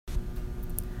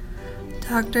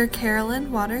Dr. Carolyn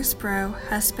Broe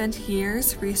has spent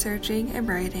years researching and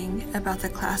writing about the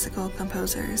classical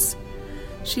composers.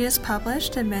 She is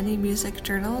published in many music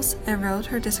journals and wrote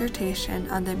her dissertation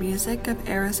on the music of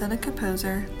Arizona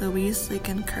composer Louise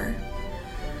Lincoln-Kerr.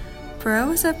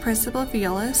 Broe is a principal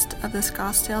violist of the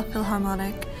Scottsdale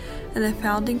Philharmonic and the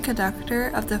founding conductor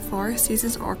of the Four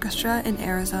Seasons Orchestra in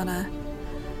Arizona.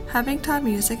 Having taught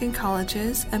music in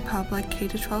colleges and public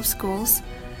K-12 schools,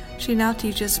 she now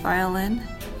teaches violin,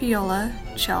 viola,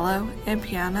 cello, and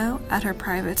piano at her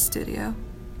private studio.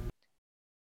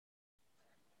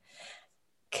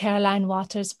 Caroline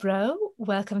Broe,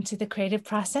 welcome to the creative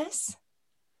process.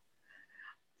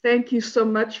 Thank you so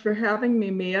much for having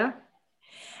me, Mia.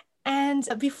 And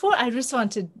before, I just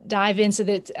want to dive in so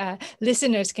that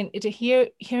listeners can hear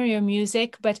your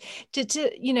music. But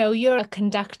you're a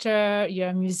conductor, you're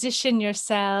a musician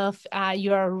yourself,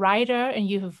 you're a writer, and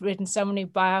you have written so many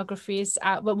biographies.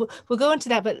 But we'll go into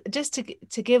that. But just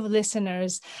to give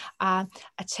listeners a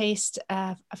taste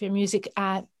of your music,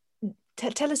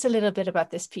 tell us a little bit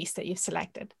about this piece that you've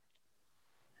selected.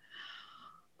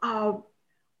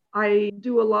 I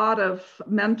do a lot of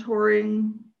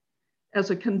mentoring. As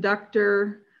a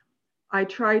conductor, I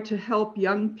try to help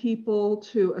young people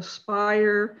to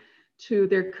aspire to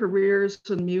their careers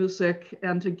in music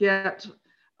and to get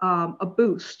a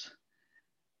boost.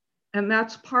 And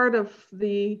that's part of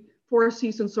the Four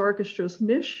Seasons Orchestra's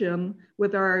mission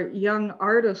with our young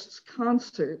artists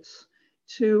concerts,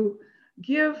 to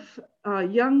give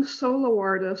young solo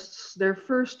artists their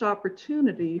first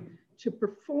opportunity to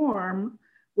perform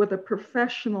with a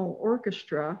professional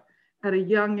orchestra at a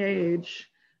young age,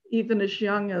 even as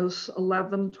young as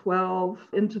 11, 12,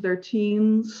 into their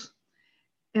teens,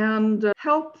 and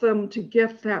help them to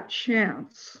get that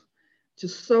chance to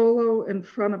solo in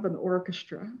front of an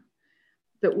orchestra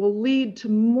that will lead to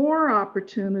more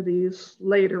opportunities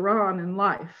later on in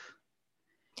life.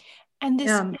 And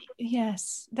this,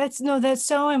 yes, that's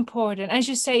so important. As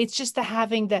you say, it's just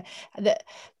being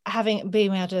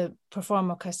able to perform,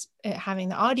 because having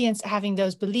the audience, having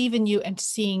those believe in you and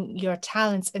seeing your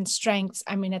talents and strengths,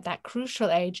 I mean, at that crucial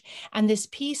age. And this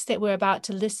piece that we're about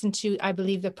to listen to, I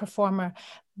believe the performer,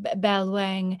 Belle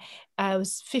Wang,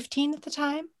 was 15 at the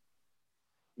time?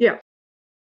 Yeah.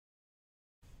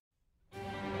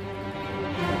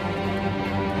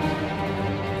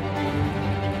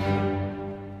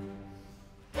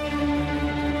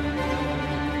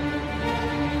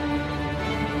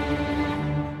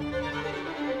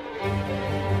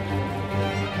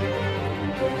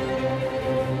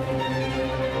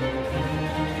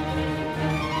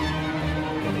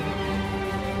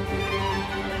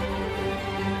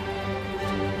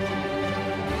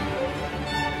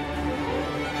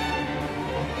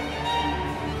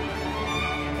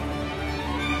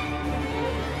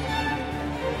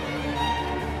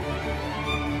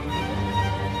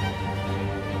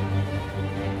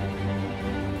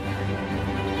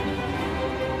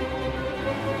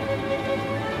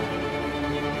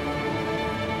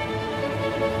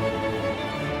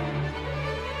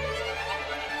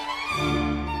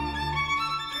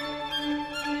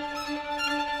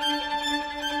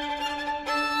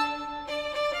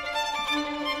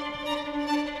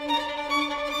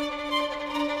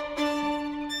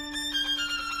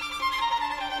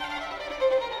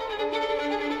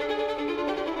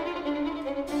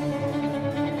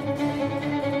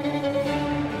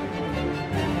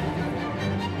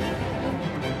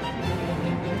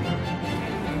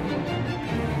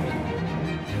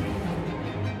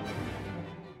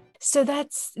 So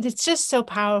it's just so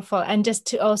powerful. And just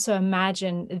to also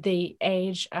imagine the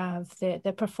age of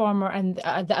the performer and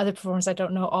the other performers, I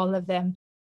don't know all of them.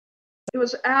 It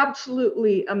was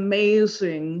absolutely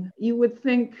amazing. You would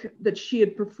think that she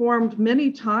had performed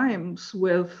many times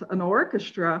with an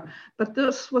orchestra, but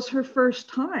this was her first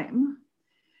time.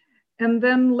 And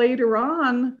then later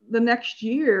on, the next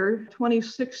year,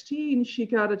 2016, she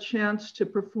got a chance to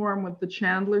perform with the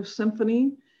Chandler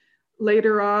Symphony.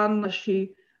 Later on,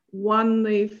 she won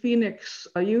the Phoenix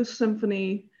Youth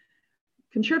Symphony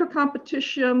Concerto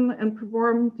Competition and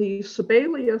performed the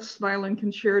Sibelius Violin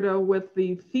Concerto with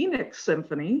the Phoenix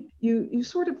Symphony. You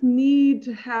sort of need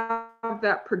to have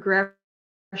that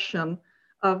progression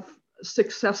of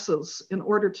successes in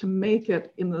order to make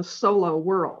it in the solo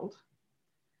world.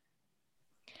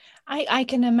 I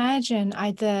can imagine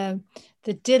the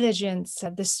diligence,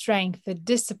 the strength, the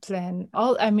discipline,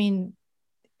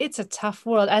 it's a tough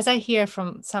world, as I hear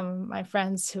from some of my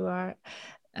friends who are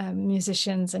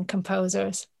musicians and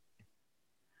composers.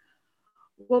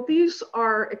 Well, these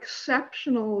are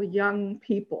exceptional young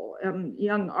people and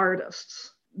young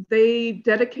artists. they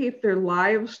dedicate their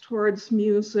lives towards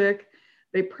music.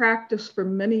 They practice for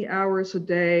many hours a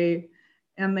day,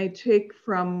 and they take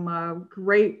from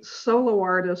great solo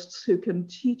artists who can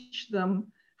teach them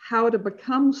how to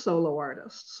become solo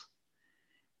artists.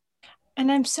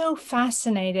 And I'm so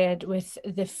fascinated with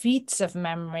the feats of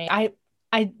memory.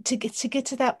 To get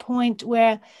to that point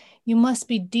where you must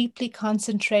be deeply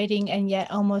concentrating and yet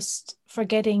almost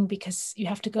forgetting because you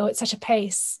have to go at such a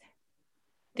pace.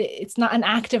 It's not an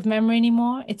active memory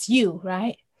anymore. It's you,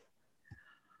 right?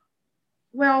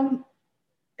 Well,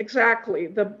 exactly.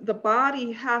 The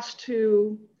body has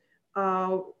to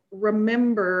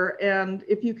remember, and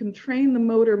if you can train the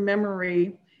motor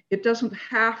memory, it doesn't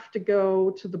have to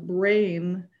go to the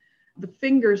brain. The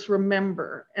fingers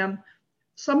remember. And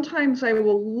sometimes I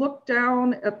will look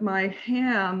down at my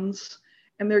hands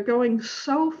and they're going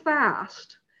so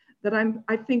fast that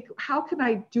I think, how can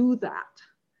I do that?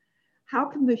 How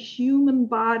can the human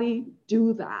body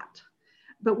do that?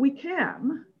 But we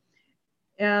can.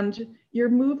 And you're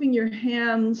moving your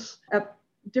hands at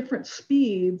different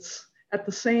speeds at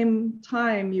the same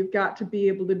time. You've got to be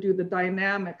able to do the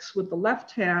dynamics with the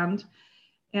left hand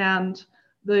and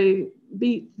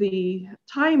beat the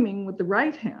timing with the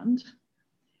right hand.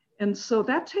 And so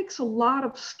that takes a lot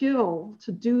of skill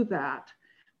to do that.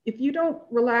 If you don't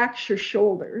relax your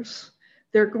shoulders,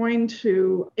 they're going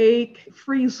to ache,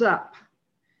 freeze up.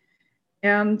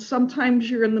 And sometimes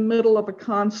you're in the middle of a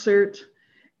concert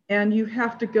and you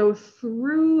have to go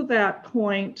through that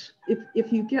point.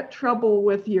 If you get trouble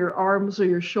with your arms or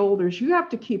your shoulders, you have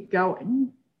to keep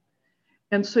going.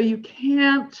 And so you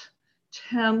can't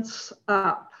tense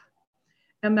up.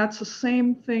 And that's the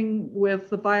same thing with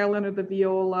the violin or the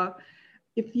viola.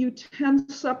 If you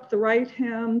tense up the right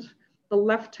hand, the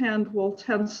left hand will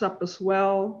tense up as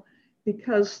well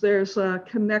because there's a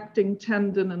connecting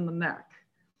tendon in the neck.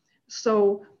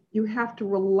 So you have to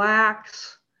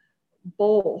relax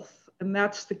both. And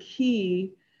that's the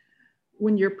key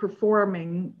when you're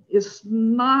performing, is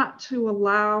not to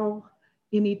allow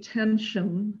any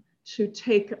tension to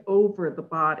take over the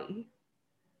body.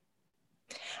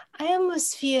 I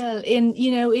almost feel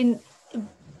in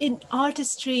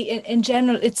artistry in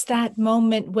general, it's that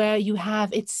moment where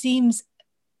it seems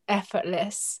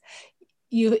effortless.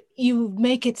 You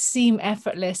make it seem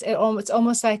effortless. It's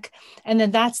almost like, and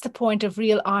then that's the point of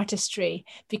real artistry,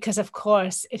 because of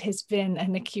course it has been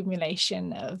an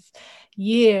accumulation of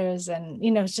years and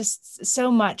just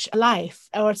so much life.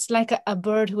 Or it's like a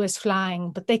bird who is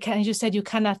flying, but as you said, you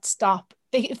cannot stop.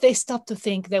 If they stop to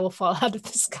think, they will fall out of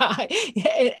the sky.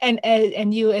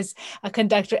 and you as a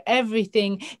conductor,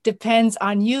 everything depends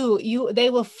on you. They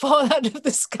will fall out of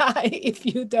the sky if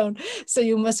you don't. So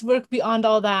you must work beyond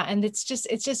all that. And it's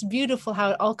just beautiful how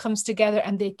it all comes together,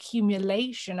 and the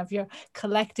accumulation of your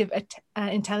collective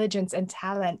intelligence and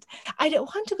talent. I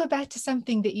want to go back to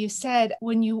something that you said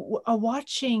when you are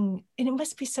watching, and it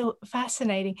must be so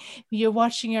fascinating. You're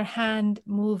watching your hand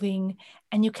moving,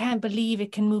 and you can't believe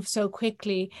it can move so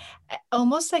quickly,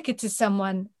 almost like it's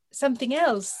something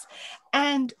else.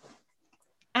 And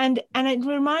it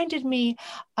reminded me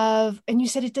of, and you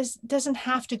said it doesn't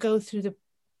have to go through the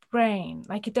brain,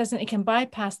 like it can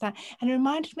bypass that. And it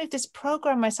reminded me of this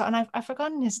program I saw, and I've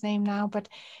forgotten his name now, but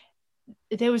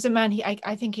there was a man,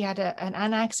 I think he had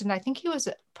an accident. I think he was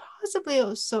possibly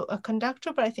also a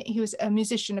conductor, but I think he was a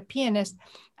musician, a pianist,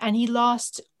 and he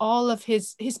lost all of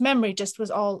his memory. It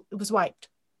was wiped.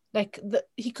 Like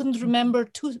he couldn't remember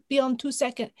beyond 2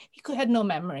 seconds. He had no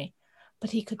memory,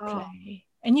 but he could play.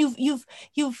 And you've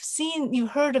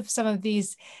heard of some of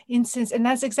these instances, and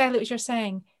that's exactly what you're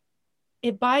saying.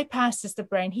 It bypasses the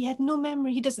brain. He had no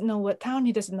memory. He doesn't know what town.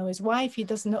 He doesn't know his wife. He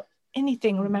doesn't know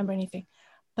anything, remember anything.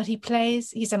 But he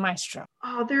plays. He's a maestro.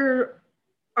 There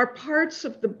are parts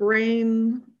of the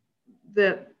brain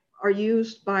that are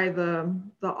used by the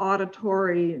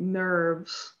auditory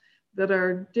nerves that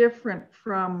are different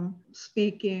from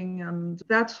speaking. And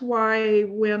that's why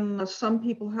when some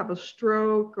people have a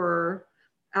stroke or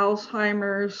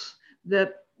Alzheimer's,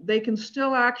 that they can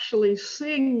still actually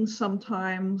sing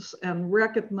sometimes and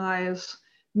recognize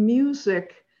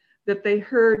music that they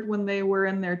heard when they were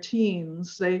in their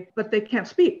teens, but they can't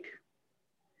speak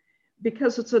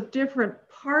because it's a different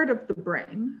part of the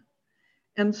brain.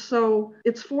 And so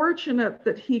it's fortunate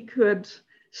that he could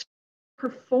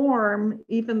perform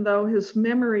even though his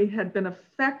memory had been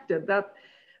affected.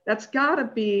 That's got to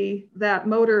be that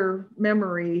motor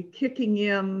memory kicking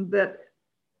in that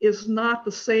is not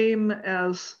the same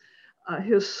as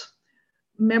his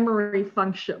memory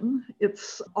function.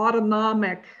 It's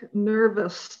autonomic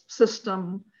nervous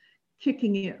system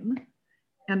kicking in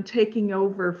and taking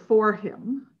over for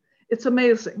him. it's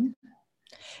amazing.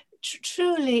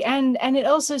 Truly, and it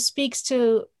also speaks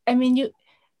to, I mean,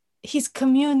 he's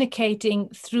communicating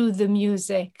through the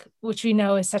music, which we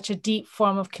know is such a deep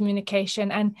form of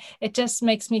communication, and it just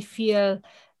makes me feel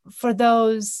for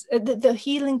those the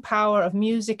healing power of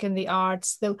music and the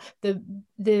arts,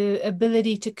 the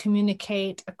ability to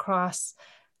communicate across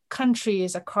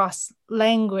countries, across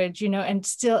language, and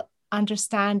still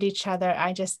understand each other.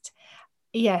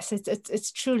 Yes,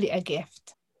 it's truly a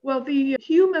gift. Well, the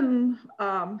human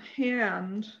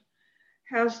hand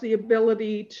has the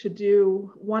ability to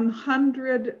do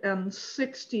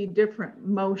 160 different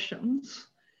motions.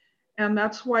 And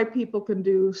that's why people can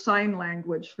do sign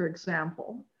language, for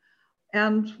example.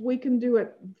 And we can do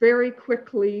it very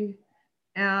quickly.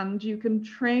 And you can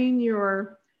train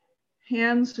your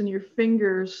hands and your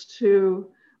fingers to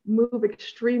move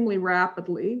extremely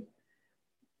rapidly.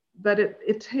 But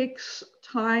it takes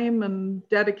time and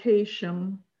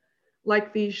dedication.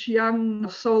 Like these young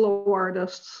solo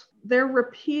artists, they're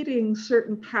repeating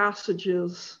certain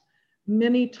passages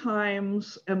many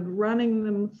times and running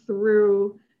them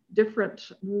through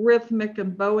different rhythmic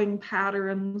and bowing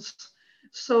patterns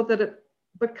so that it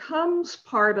becomes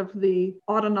part of the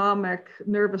autonomic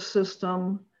nervous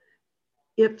system.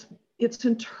 It's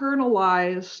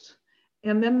internalized,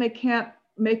 and then they can't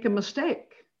make a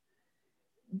mistake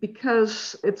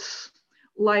because it's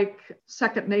like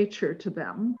second nature to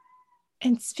them.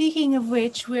 And speaking of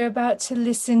which, we're about to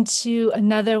listen to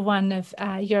another one of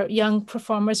your young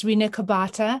performers, Rina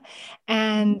Kubata.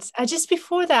 And just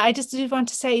before that, I just did want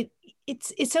to say,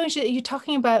 it's so interesting. You're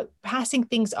talking about passing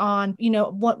things on,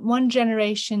 one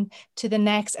generation to the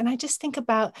next. And I just think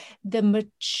about the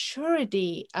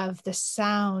maturity of the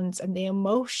sounds and the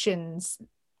emotions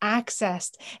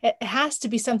accessed. It has to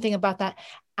be something about that,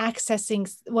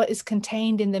 accessing what is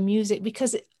contained in the music,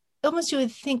 because almost you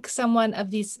would think someone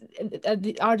of these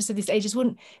the artists of these ages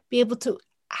wouldn't be able to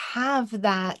have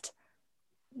that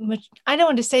much. I don't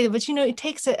want to say that, but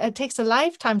it takes a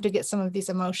lifetime to get some of these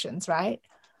emotions, right?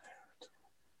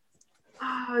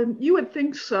 You would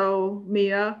think so,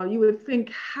 Mia. You would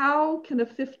think, how can a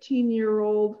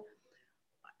 15-year-old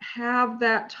have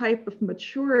that type of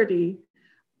maturity?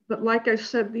 But like I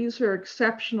said, these are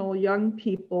exceptional young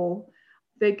people.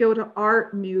 They go to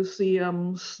art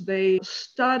museums, they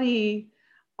study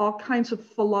all kinds of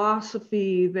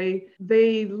philosophy,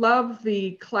 they love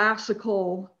the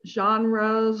classical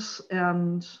genres,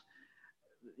 and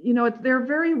they're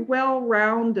very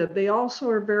well-rounded. They also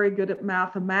are very good at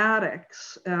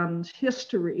mathematics and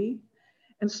history.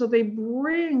 And so they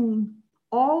bring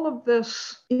all of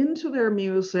this into their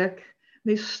music.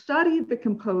 They study the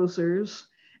composers,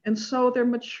 and so their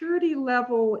maturity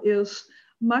level is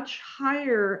much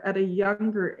higher at a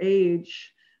younger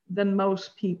age than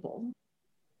most people.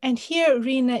 And here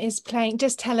Rina is playing.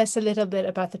 Just tell us a little bit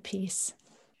about the piece.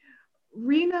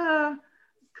 Rina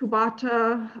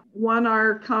Kubata won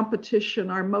our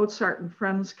competition, our Mozart and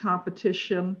Friends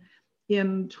competition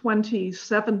in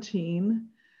 2017.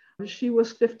 She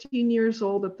was 15 years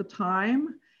old at the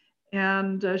time,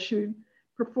 and she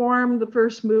performed the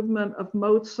first movement of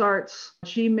Mozart's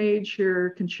G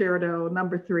Major Concerto No.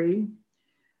 3.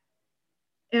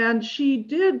 And she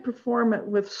did perform it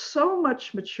with so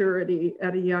much maturity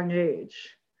at a young age,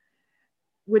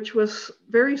 which was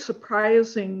very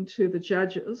surprising to the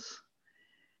judges.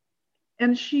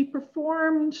 And she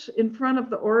performed in front of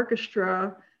the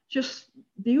orchestra just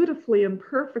beautifully and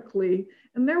perfectly.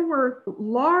 And there were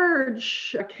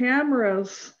large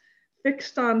cameras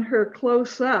fixed on her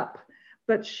close up,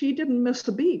 but she didn't miss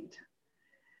a beat.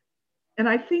 And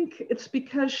I think it's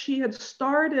because she had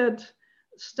started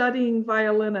studying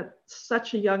violin at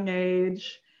such a young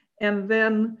age, and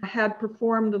then had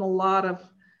performed in a lot of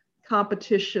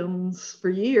competitions for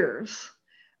years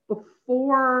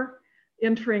before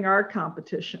entering our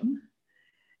competition.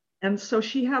 And so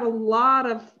she had a lot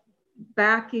of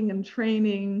backing and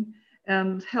training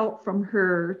and help from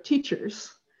her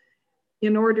teachers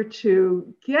in order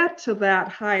to get to that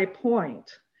high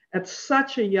point at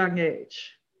such a young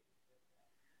age.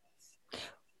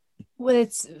 Well,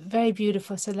 it's very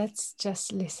beautiful. So let's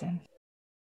just listen.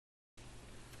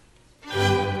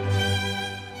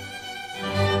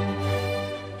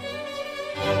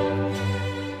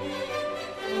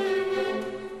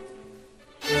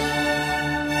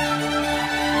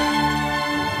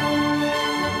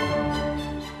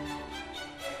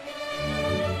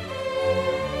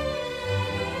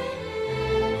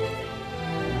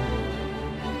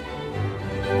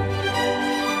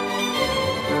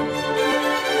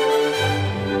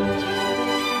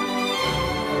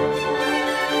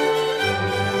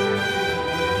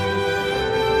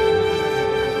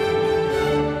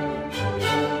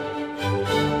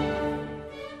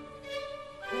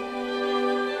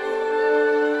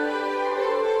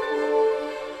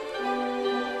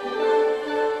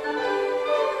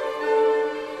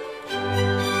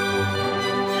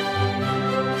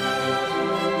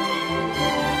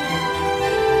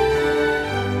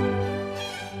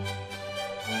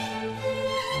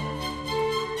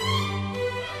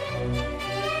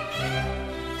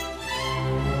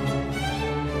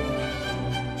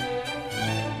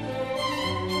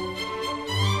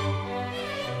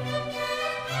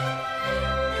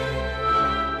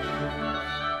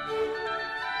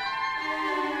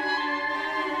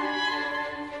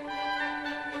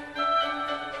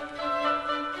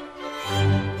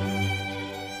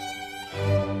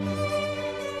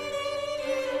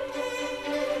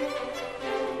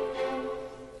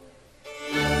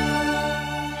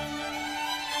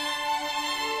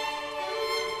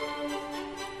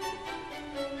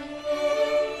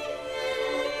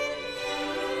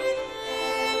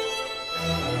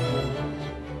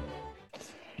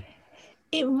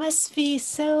 it must be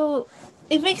so,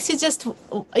 it makes you just,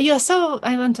 you're so,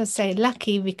 I want to say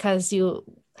lucky because you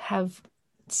have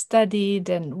studied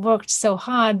and worked so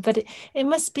hard, but it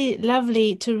must be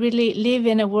lovely to really live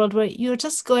in a world where you're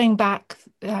just going back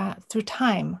through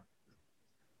time.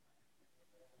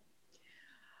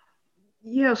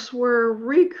 Yes, we're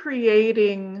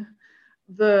recreating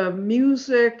the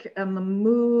music and the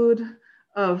mood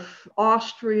of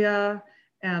Austria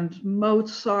and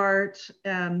Mozart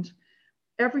and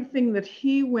everything that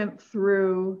he went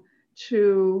through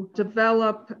to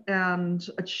develop and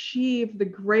achieve the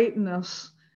greatness.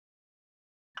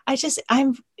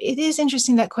 It is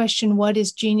interesting, that question, what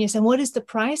is genius and what is the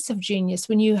price of genius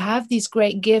when you have these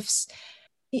great gifts?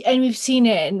 And we've seen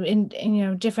it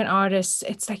in different artists.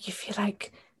 It's like you feel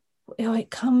like,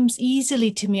 it comes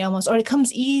easily to me almost, or it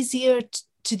comes easier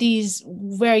to these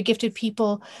very gifted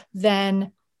people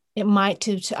than it might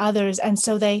to others. And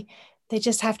so they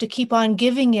just have to keep on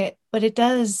giving it, but it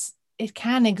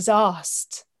can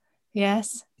exhaust.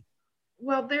 Yes.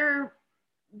 Well, there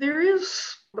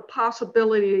is the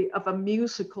possibility of a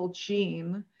musical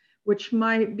gene which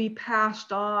might be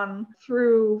passed on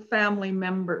through family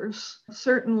members.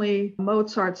 Certainly,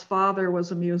 Mozart's father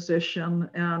was a musician,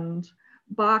 and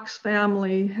Bach's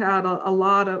family had a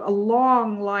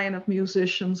long line of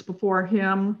musicians before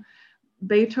him.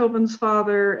 Beethoven's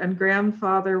father and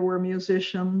grandfather were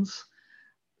musicians.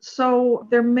 So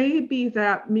there may be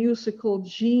that musical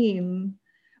gene,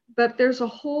 but there's a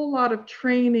whole lot of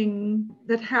training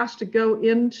that has to go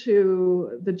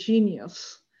into the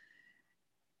genius.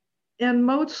 And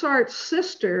Mozart's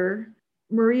sister,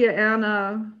 Maria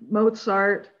Anna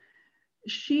Mozart,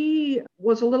 she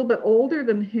was a little bit older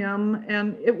than him,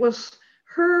 and it was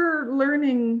her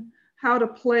learning how to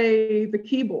play the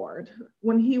keyboard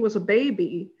when he was a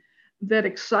baby that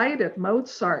excited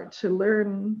Mozart to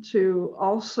learn to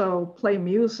also play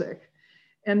music.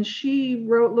 And she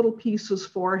wrote little pieces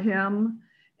for him,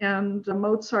 and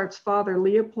Mozart's father,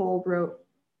 Leopold, wrote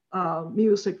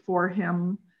music for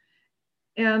him.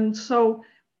 And so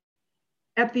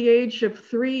at the age of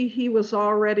 3, he was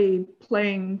already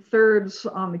playing thirds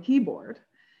on the keyboard.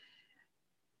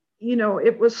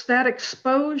 It was that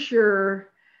exposure,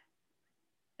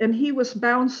 and he was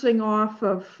bouncing off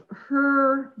of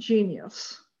her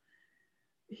genius.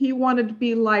 He wanted to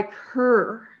be like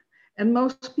her. And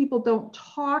most people don't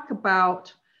talk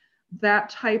about that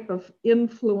type of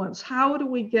influence. How do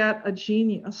we get a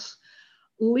genius?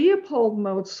 Leopold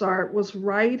Mozart was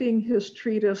writing his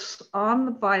treatise on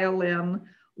the violin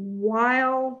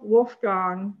while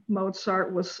Wolfgang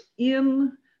Mozart was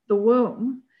in the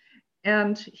womb.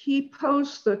 And he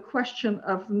posed the question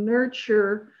of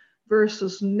nurture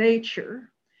versus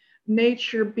nature.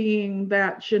 Nature being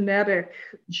that genetic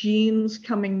genes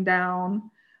coming down,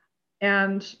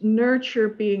 and nurture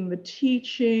being the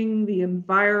teaching, the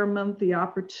environment, the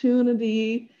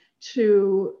opportunity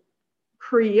to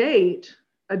create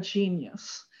a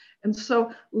genius. And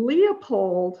so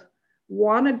Leopold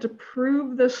wanted to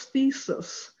prove this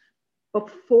thesis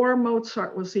before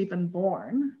Mozart was even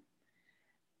born.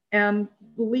 And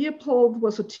Leopold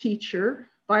was a teacher,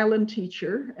 violin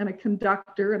teacher, and a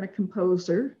conductor and a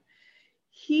composer.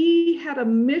 He had a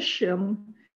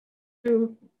mission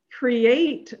to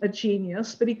create a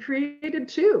genius, but he created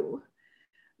two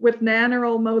with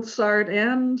Nannerl Mozart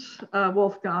and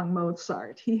Wolfgang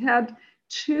Mozart. He had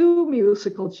two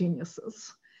musical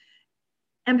geniuses.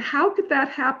 And how could that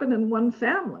happen in one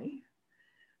family?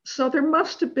 So there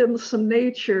must have been some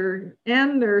nature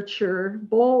and nurture,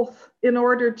 both, in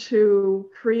order to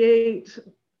create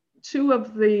two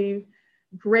of the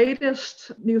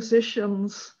greatest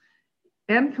musicians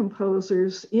and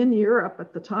composers in Europe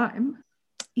at the time.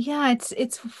 Yeah,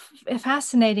 it's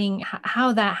fascinating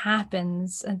how that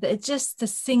happens. It's just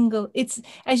it's,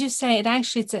 as you say,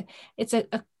 it's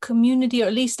a community, or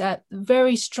at least a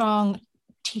very strong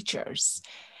teachers.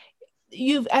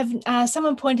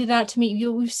 Someone pointed out to me,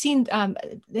 we've seen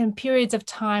in periods of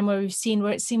time where it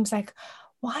seems like,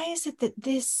 why is it that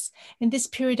in this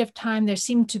period of time there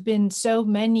seem to have been so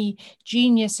many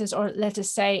geniuses, or let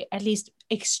us say at least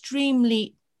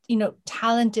extremely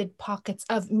talented pockets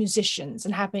of musicians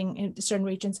and happening in certain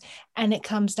regions. And it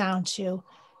comes down to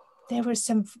there was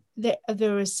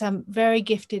some very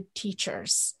gifted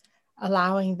teachers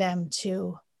allowing them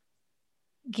to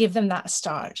give them that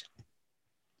start.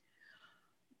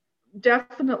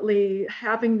 Definitely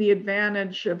having the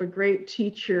advantage of a great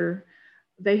teacher,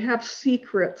 they have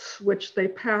secrets which they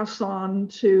pass on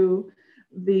to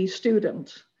the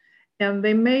student, and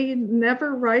they may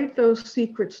never write those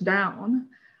secrets down.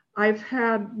 I've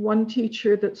had one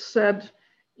teacher that said,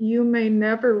 you may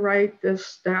never write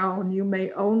this down. You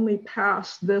may only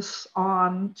pass this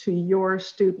on to your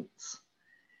students.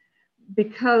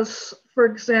 Because, for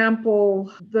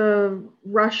example, the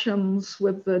Russians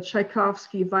with the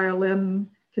Tchaikovsky violin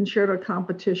concerto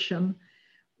competition,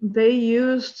 they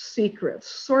used secrets,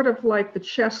 sort of like the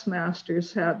chess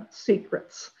masters had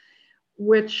secrets,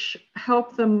 which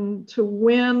helped them to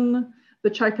win the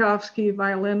Tchaikovsky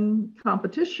violin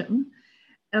competition.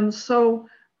 And so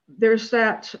there's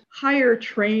that higher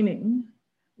training,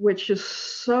 which is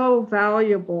so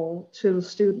valuable to the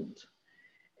student.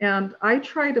 And I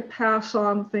try to pass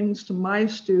on things to my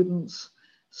students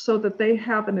so that they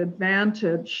have an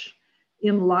advantage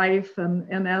in life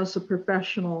and as a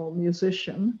professional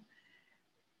musician.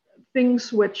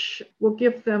 Things which will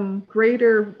give them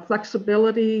greater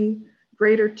flexibility,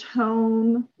 greater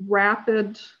tone,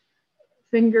 rapid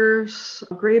fingers,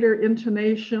 greater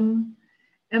intonation.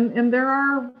 And there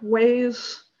are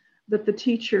ways that the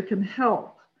teacher can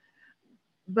help.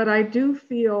 But I do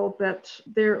feel that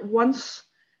once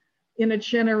in a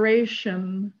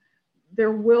generation,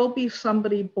 there will be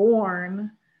somebody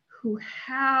born who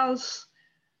has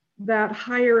that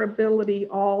higher ability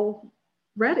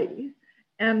already.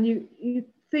 And you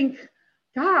think,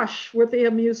 gosh, were they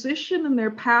a musician in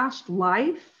their past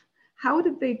life? How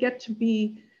did they get to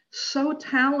be so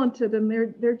talented and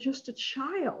they're just a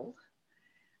child?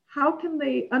 How can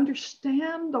they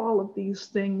understand all of these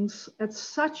things at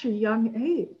such a young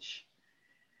age?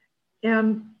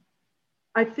 And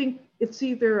I think it's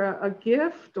either a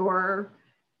gift or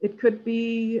it could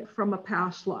be from a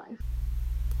past life.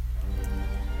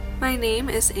 My name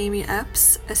is Amy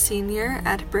Epps, a senior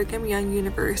at Brigham Young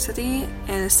University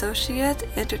and Associate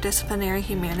Interdisciplinary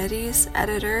Humanities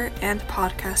editor and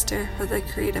podcaster for The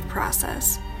Creative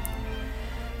Process.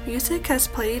 Music has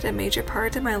played a major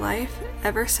part in my life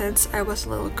ever since I was a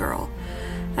little girl,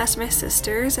 as my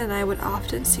sisters and I would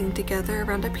often sing together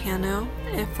around a piano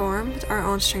and formed our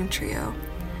own string trio.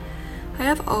 I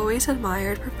have always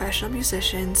admired professional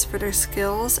musicians for their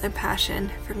skills and passion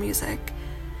for music,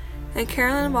 and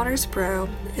Carolyn Broe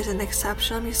is an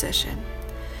exceptional musician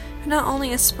who not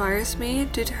only inspires me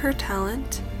due to her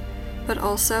talent, but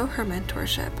also her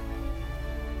mentorship.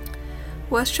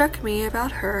 What struck me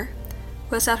about her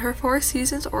was that her Four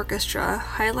Seasons Orchestra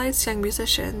highlights young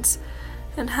musicians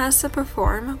and has them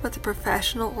perform with a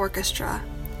professional orchestra,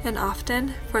 and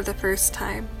often for the first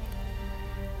time.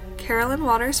 Carolyn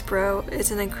Broe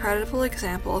is an incredible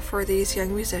example for these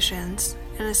young musicians,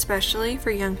 and especially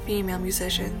for young female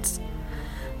musicians.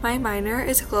 My minor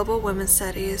is Global Women's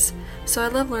Studies, so I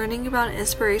love learning about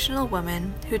inspirational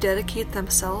women who dedicate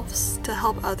themselves to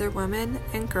help other women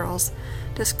and girls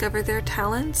discover their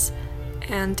talents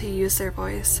and to use their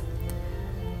voice.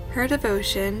 Her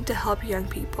devotion to help young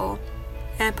people,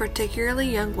 and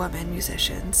particularly young women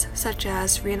musicians such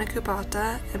as Rina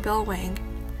Kubata and Bill Wang,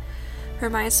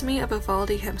 reminds me of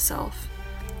Vivaldi himself,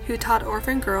 who taught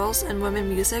orphan girls and women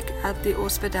music at the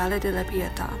Ospedale della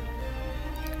Pietà.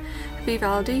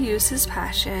 Vivaldi used his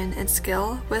passion and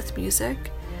skill with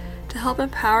music to help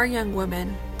empower young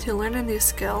women to learn a new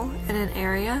skill in an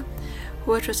area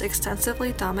which was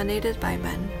extensively dominated by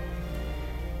men.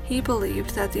 He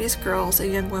believed that these girls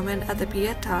and young women at the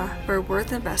Pietà were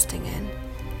worth investing in,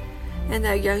 and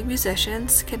that young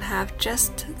musicians can have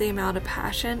just the amount of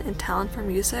passion and talent for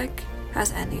music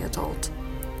as any adult.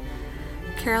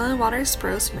 Carolyn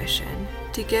Broe's mission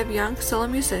to give young solo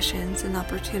musicians an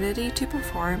opportunity to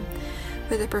perform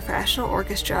with a professional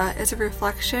orchestra is a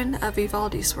reflection of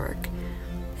Vivaldi's work,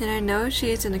 and I know she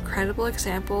is an incredible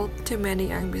example to many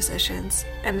young musicians,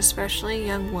 and especially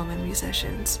young women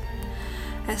musicians,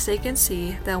 as they can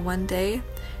see that one day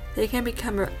they can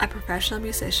become a professional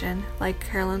musician like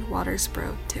Carolyn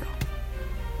Broe too.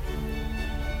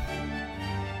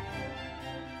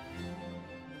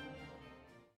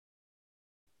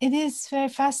 It is very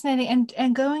fascinating.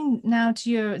 And going now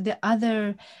to the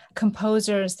other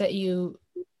composers that you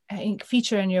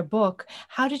feature in your book,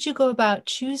 how did you go about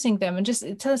choosing them? And just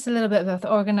tell us a little bit about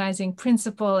the organizing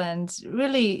principle and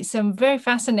really some very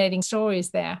fascinating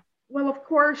stories there. Well, of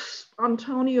course,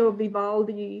 Antonio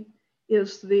Vivaldi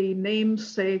is the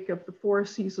namesake of the Four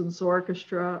Seasons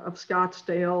Orchestra of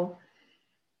Scottsdale.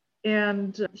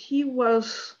 And he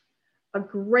was a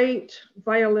great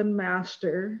violin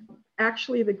master,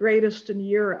 actually the greatest in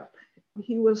Europe.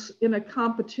 He was in a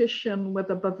competition with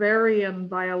a Bavarian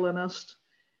violinist,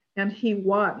 and he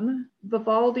won.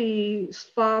 Vivaldi's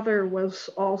father was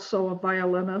also a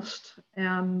violinist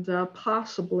and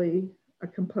possibly a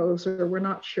composer, we're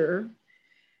not sure.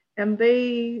 And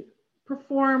they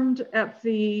performed at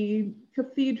the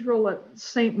cathedral at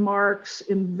St. Mark's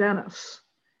in Venice.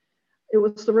 It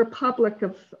was the Republic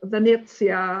of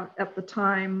Venezia at the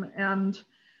time. And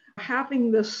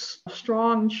having this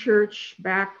strong church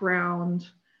background,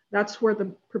 that's where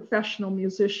the professional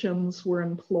musicians were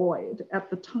employed. At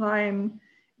the time,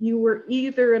 you were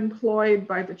either employed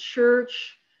by the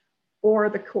church or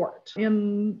the court.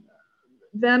 In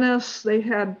Venice, they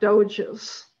had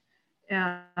doges,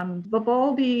 and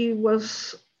Vivaldi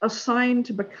was assigned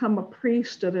to become a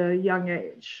priest at a young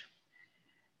age.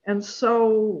 And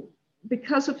so,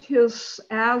 because of his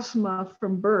asthma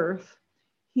from birth,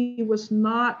 he was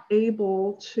not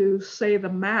able to say the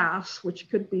Mass, which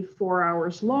could be 4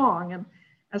 hours long. And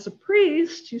as a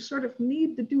priest, you sort of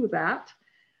need to do that.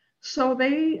 So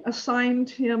they assigned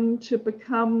him to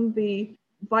become the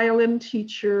violin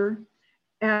teacher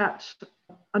at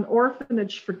an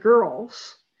orphanage for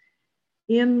girls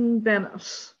in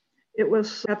Venice. It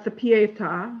was at the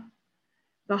Pietà,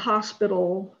 the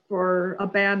hospital for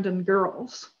abandoned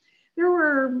girls. There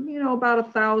were, about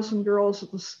 1,000 girls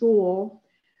at the school,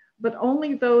 but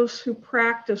only those who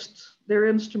practiced their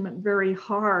instrument very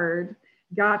hard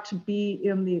got to be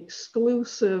in the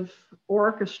exclusive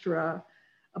orchestra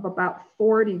of about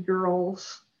 40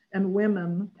 girls and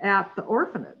women at the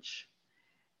orphanage.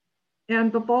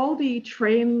 And Vivaldi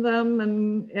trained them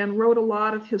and wrote a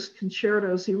lot of his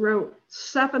concertos. He wrote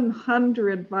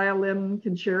 700 violin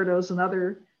concertos and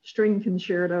other string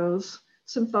concertos,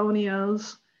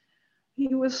 symphonias.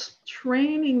 He was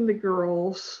training the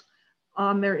girls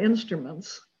on their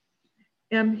instruments.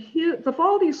 And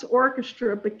Vivaldi's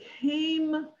orchestra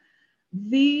became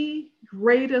the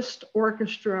greatest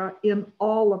orchestra in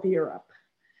all of Europe.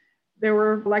 There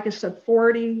were, like I said,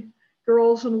 40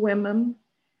 girls and women.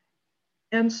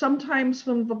 And sometimes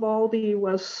when Vivaldi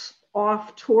was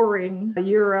off touring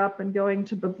Europe and going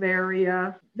to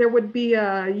Bavaria, there would be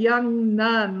a young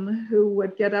nun who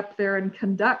would get up there and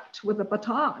conduct with a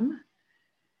baton.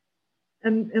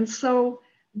 And so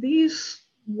these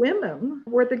women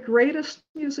were the greatest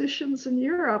musicians in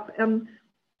Europe, and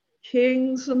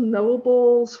kings and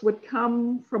nobles would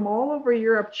come from all over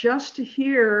Europe just to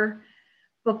hear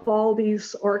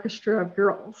Vivaldi's orchestra of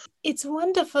girls. It's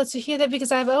wonderful to hear that,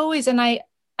 because I've always, and I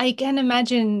can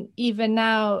imagine even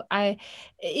now, I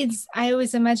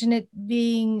always imagine it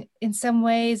being in some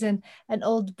ways an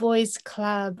old boys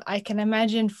club. I can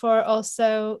imagine for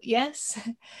also, yes,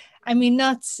 I mean,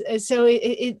 not so.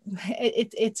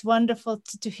 It's wonderful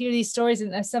to hear these stories,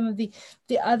 and some of the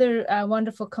other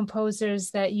wonderful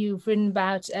composers that you've written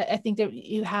about. I think that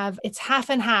you have, it's half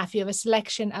and half. You have a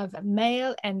selection of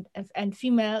male and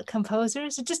female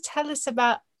composers. So just tell us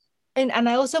about, and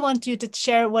I also want you to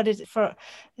share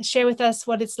share with us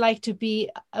what it's like to be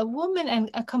a woman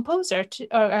and a composer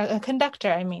or a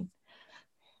conductor. I mean.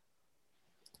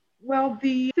 Well,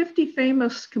 the 50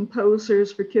 famous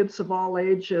composers for kids of all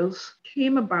ages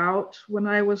came about when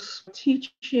I was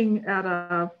teaching at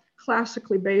a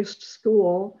classically based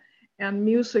school, and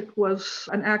music was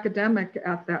an academic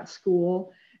at that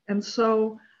school. And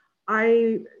so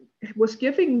I was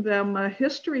giving them a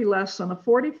history lesson, a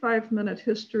 45-minute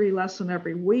history lesson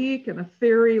every week, and a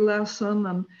theory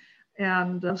lesson,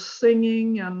 and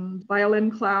singing and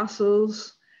violin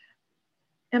classes.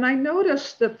 And I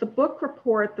noticed that the book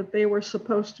report that they were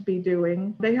supposed to be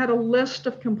doing, they had a list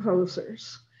of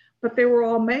composers, but they were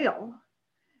all male.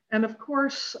 And of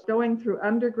course, going through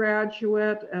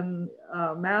undergraduate and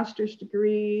master's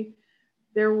degree,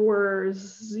 there were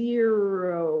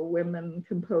 0 women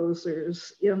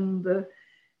composers in the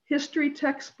history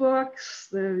textbooks,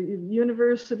 the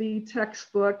university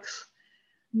textbooks,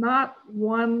 not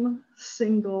one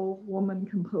single woman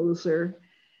composer.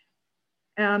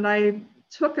 And I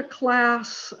took a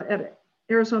class at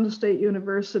Arizona State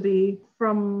University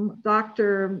from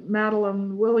Dr.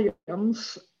 Madeline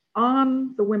Williams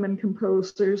on the women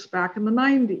composers back in the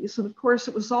 90s. And of course,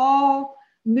 it was all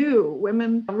new.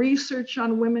 Research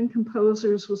on women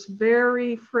composers was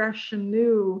very fresh and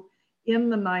new in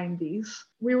the 90s.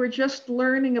 We were just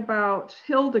learning about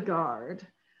Hildegard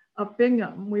of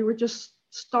Bingham. We were just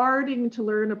starting to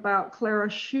learn about Clara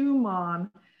Schumann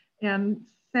and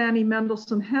Fanny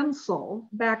Mendelssohn Hensel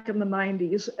back in the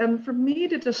 90s. And for me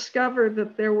to discover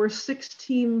that there were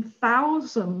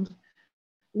 16,000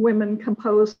 women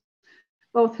composed,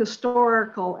 both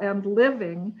historical and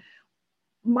living,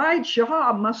 my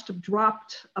jaw must have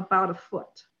dropped about a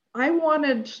foot. I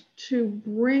wanted to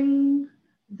bring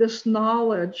this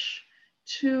knowledge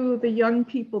to the young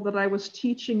people that I was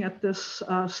teaching at this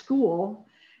school.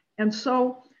 And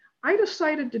so I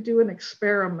decided to do an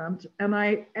experiment, and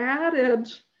I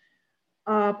added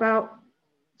about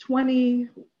 20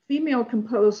 female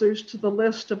composers to the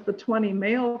list of the 20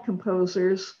 male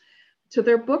composers to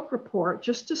their book report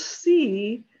just to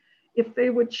see if they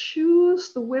would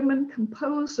choose the women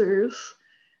composers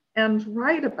and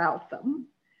write about them.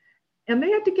 And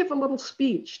they had to give a little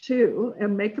speech too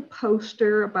and make a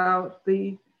poster about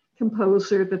the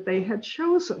composer that they had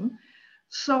chosen.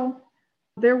 So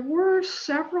there were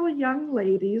several young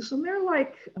ladies, and they're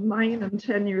like 9 and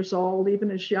 10 years old, even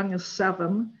as young as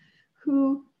 7,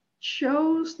 who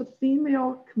chose the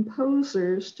female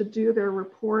composers to do their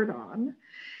report on.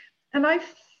 And I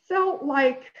felt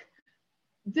like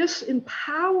this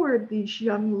empowered these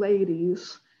young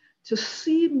ladies to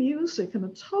see music in a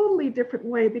totally different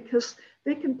way, because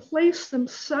they can place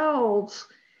themselves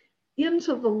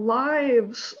into the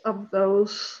lives of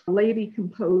those lady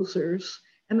composers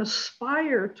and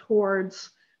aspire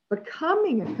towards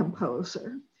becoming a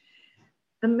composer.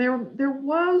 And there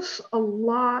was a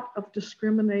lot of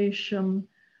discrimination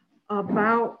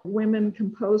about women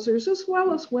composers, as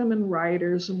well as women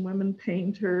writers and women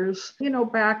painters,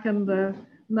 back in the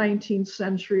 19th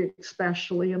century,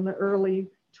 especially in the early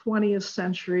 20th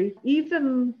century.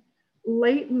 Even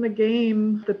late in the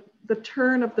game, the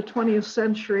turn of the 20th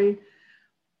century,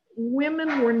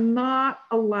 women were not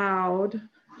allowed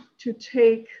to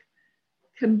take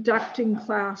conducting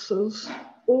classes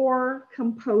or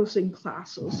composing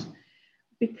classes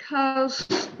because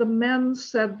the men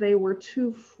said they were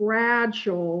too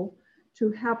fragile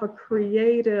to have a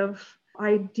creative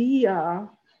idea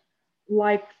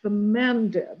like the men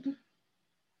did.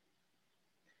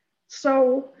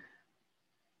 So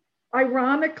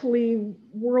ironically,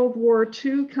 World War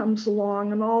II comes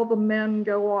along and all the men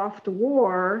go off to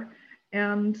war,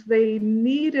 and they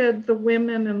needed the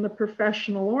women in the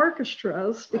professional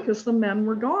orchestras because the men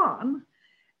were gone.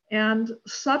 And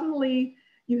suddenly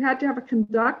you had to have a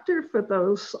conductor for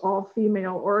those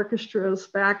all-female orchestras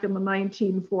back in the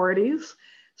 1940s.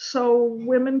 So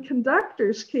women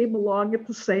conductors came along at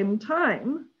the same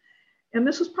time. And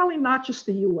this was probably not just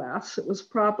the US, it was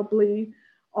probably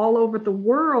all over the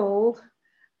world.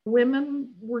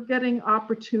 Women were getting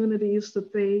opportunities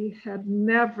that they had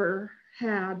never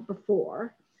had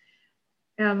before.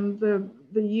 And the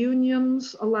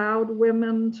unions allowed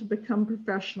women to become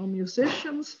professional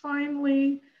musicians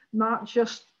finally, not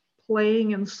just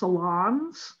playing in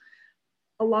salons.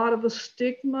 A lot of the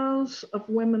stigmas of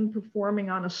women performing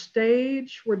on a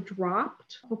stage were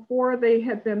dropped. Before they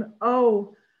had been,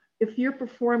 oh, if you're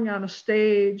performing on a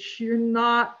stage, you're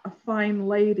not a fine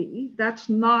lady. That's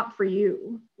not for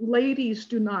you. Ladies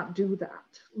do not do that.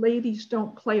 Ladies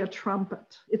don't play a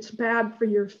trumpet. It's bad for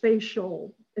your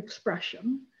facial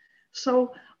expression.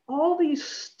 So all these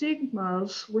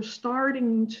stigmas were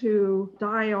starting to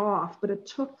die off, but it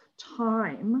took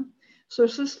time. So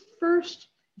it's this first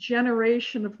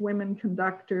generation of women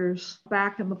conductors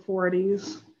back in the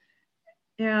 40s.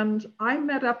 And I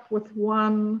met up with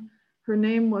one. Her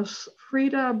name was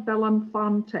Frida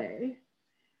Belinfante,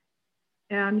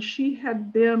 and she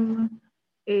had been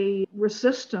a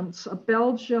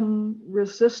Belgian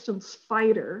resistance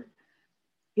fighter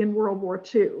in World War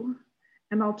II.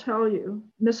 And I'll tell you,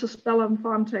 Mrs.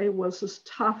 Belinfante was as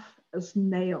tough as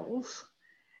nails.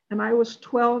 And I was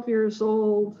 12 years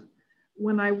old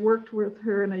when I worked with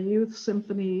her in a youth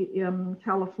symphony in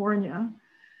California.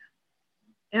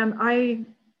 And I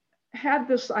had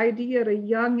this idea at a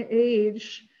young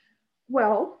age,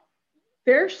 well,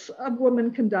 there's a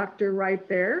woman conductor right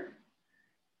there.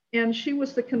 And she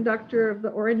was the conductor of the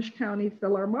Orange County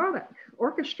Philharmonic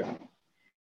Orchestra,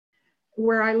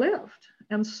 where I lived.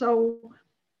 And so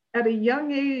at a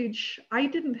young age, I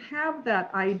didn't have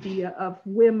that idea of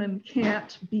women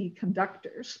can't be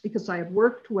conductors because I had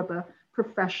worked with a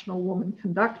professional woman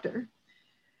conductor.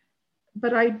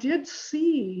 But I did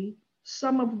see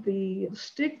some of the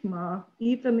stigma,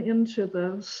 even into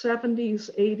the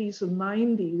 70s, 80s, and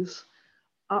 90s,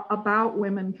 about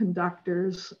women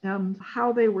conductors and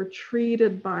how they were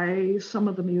treated by some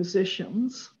of the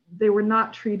musicians. They were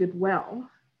not treated well.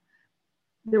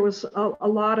 There was a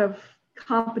lot of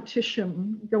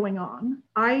competition going on.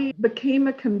 I became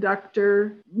a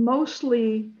conductor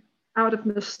mostly out of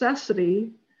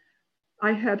necessity.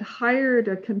 I had hired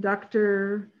a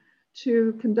conductor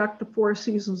to conduct the Four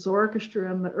Seasons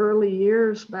Orchestra in the early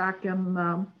years back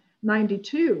in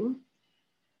 92.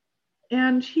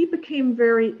 And he became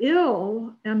very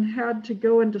ill and had to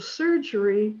go into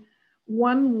surgery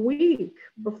 1 week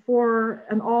before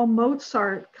an all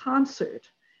Mozart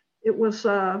concert. It was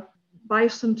a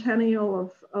bicentennial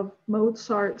of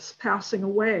Mozart's passing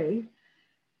away.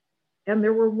 And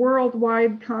there were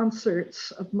worldwide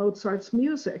concerts of Mozart's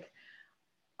music.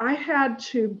 I had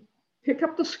to pick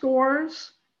up the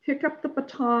scores, pick up the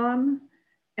baton,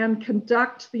 and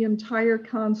conduct the entire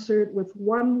concert with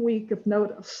 1 week of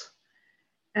notice.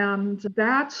 And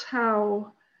that's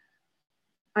how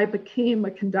I became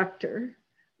a conductor,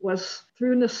 was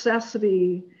through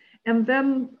necessity. And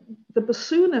then the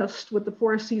bassoonist with the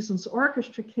Four Seasons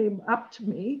Orchestra came up to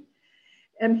me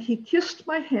and he kissed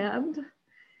my hand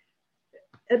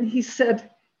and he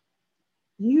said,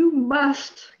 "You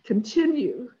must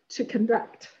continue to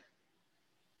conduct."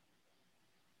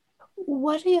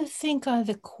 What do you think are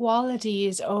the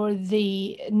qualities or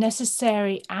the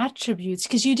necessary attributes?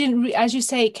 Because you didn't, as you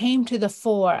say, it came to the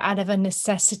fore out of a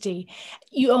necessity.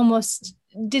 You almost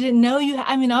didn't know you,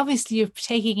 I mean, obviously you're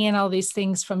taking in all these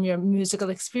things from your musical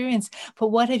experience, but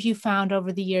what have you found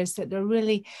over the years that are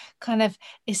really kind of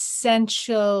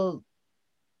essential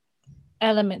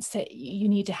elements that you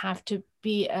need to have to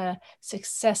be a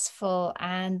successful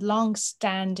and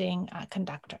long-standing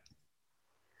conductor?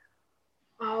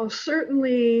 Oh,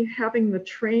 certainly having the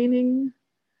training.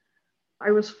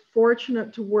 I was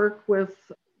fortunate to work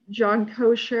with John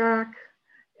Koschak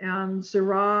and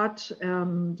Zerat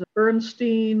and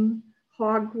Bernstein,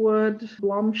 Hogwood,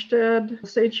 Blomstedt,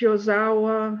 Seiji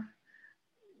Ozawa.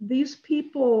 These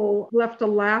people left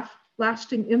a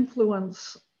lasting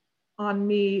influence on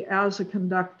me as a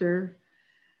conductor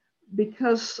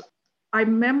because I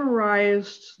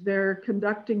memorized their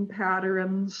conducting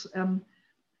patterns and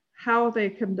how they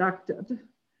conducted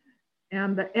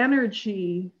and the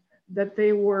energy that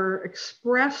they were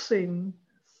expressing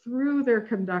through their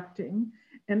conducting.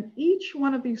 And each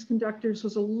one of these conductors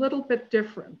was a little bit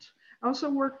different. I also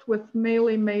worked with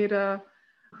Mele Maida,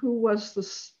 who was the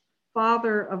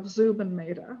father of Zubin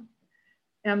Maida.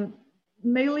 And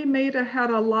Mele Maida had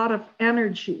a lot of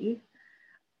energy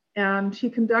and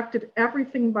he conducted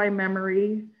everything by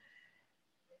memory.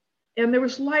 And there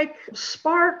was like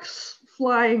sparks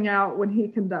flying out when he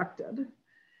conducted.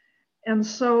 And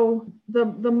so the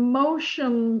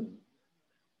motion,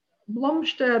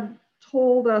 Blomstedt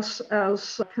told us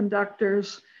as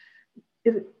conductors,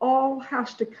 it all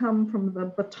has to come from the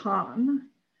baton.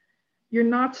 You're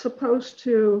not supposed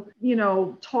to,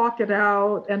 talk it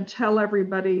out and tell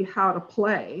everybody how to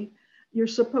play. You're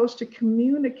supposed to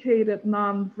communicate it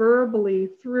non-verbally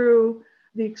through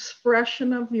the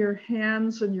expression of your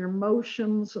hands and your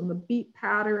motions and the beat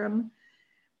pattern.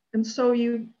 And so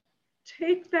you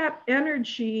take that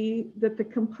energy that the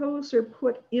composer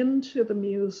put into the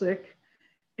music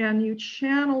and you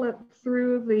channel it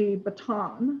through the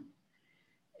baton.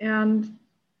 And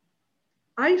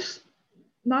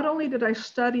not only did I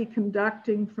study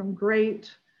conducting from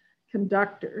great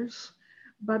conductors,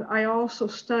 but I also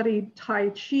studied Tai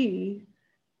Chi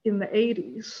in the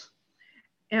 80s.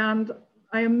 And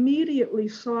I immediately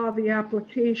saw the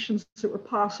applications that were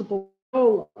possible in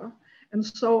viola. And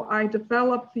so I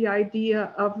developed the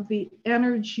idea of the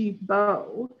energy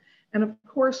bow. And of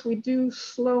course, we do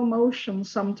slow motion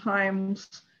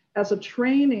sometimes as a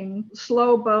training,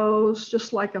 slow bows,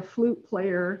 just like a flute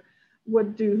player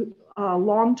would do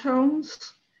long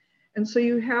tones. And so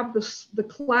you have the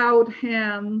cloud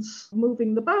hands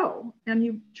moving the bow, and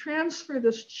you transfer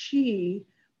this chi,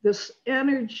 this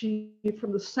energy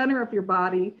from the center of your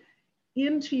body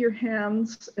into your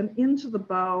hands and into the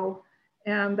bow.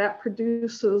 And that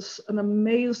produces an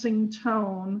amazing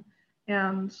tone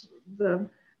and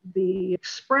the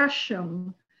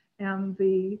expression and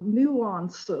the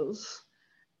nuances.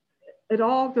 It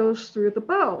all goes through the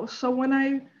bow. So when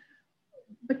I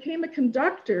became a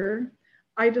conductor,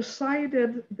 I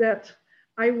decided that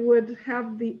I would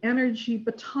have the energy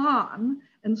baton.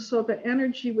 And so the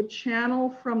energy would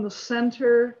channel from the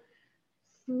center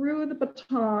through the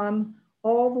baton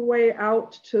all the way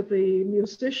out to the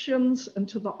musicians and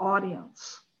to the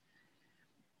audience.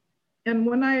 And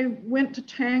when I went to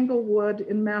Tanglewood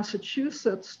in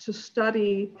Massachusetts to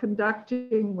study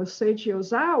conducting with Seiji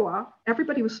Ozawa,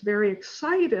 everybody was very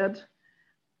excited.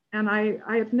 And I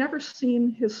had never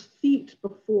seen his feet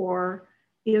before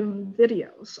in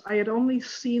videos. I had only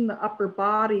seen the upper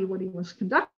body when he was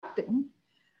conducting.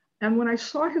 And when I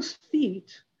saw his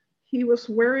feet, he was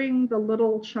wearing the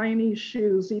little Chinese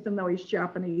shoes, even though he's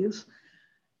Japanese.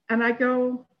 And I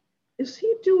go, is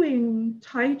he doing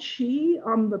Tai Chi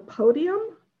on the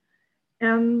podium?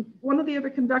 And one of the other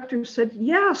conductors said,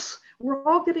 yes, we're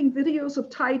all getting videos of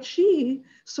Tai Chi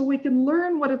so we can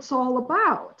learn what it's all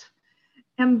about.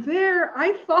 And there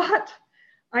I thought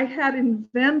I had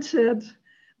invented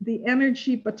the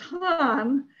energy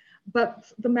baton,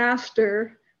 but the maestro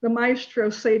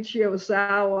Seiji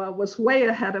Ozawa was way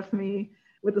ahead of me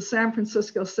with the San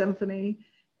Francisco Symphony.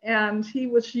 And he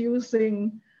was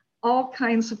using all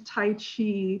kinds of Tai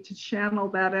Chi to channel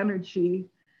that energy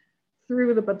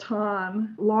threw the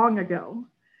baton long ago.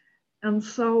 And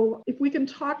so if we can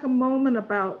talk a moment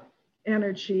about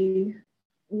energy,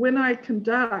 when I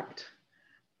conduct,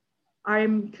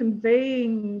 I'm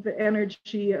conveying the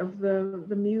energy of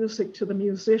the music to the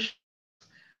musician,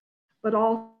 but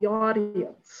all the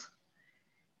audience.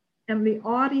 And the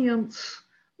audience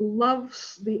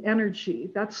loves the energy.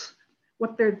 That's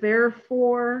what they're there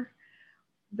for.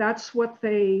 That's what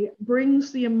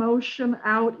brings the emotion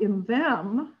out in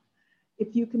them.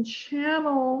 If you can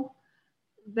channel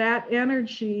that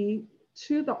energy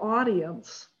to the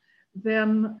audience,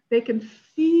 then they can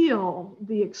feel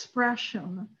the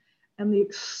expression and the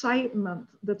excitement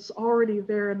that's already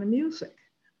there in the music.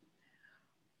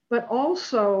 But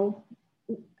also,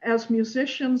 as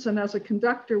musicians and as a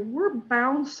conductor, we're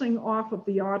bouncing off of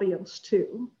the audience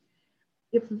too.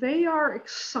 If they are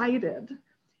excited,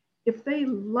 if they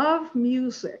love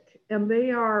music and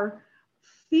they are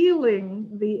feeling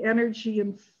the energy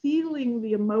and feeling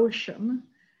the emotion,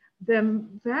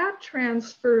 then that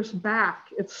transfers back.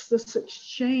 It's this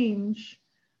exchange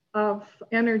of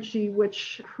energy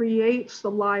which creates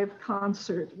the live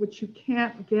concert, which you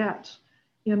can't get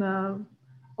in an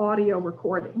audio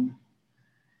recording.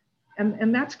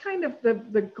 And that's kind of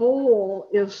the goal,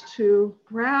 is to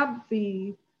grab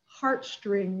the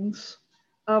heartstrings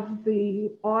of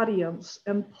the audience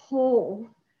and pull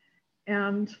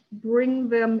and bring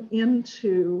them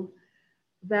into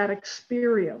that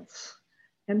experience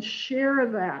and share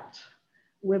that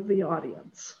with the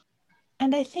audience.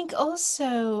 And I think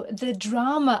also the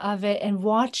drama of it and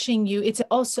watching you, it's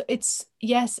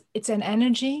an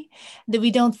energy that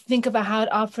we don't think about how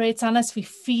it operates on us. We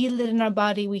feel it in our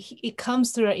body. It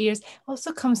comes through our ears,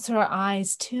 also comes through our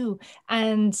eyes too.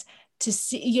 And to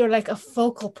see, you're like a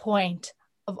focal point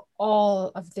of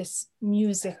all of this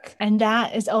music. And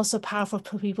that is also powerful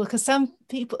for people, because some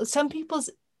people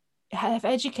have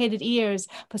educated ears,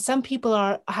 but some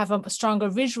people have a stronger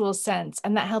visual sense,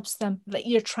 and that helps them, like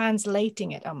you're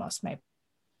translating it almost, maybe.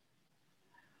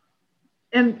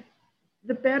 And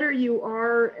the better you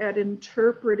are at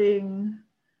interpreting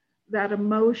that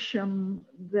emotion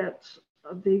that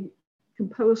the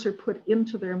composer put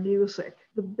into their music,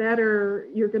 the better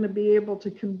you're going to be able to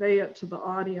convey it to the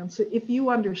audience if you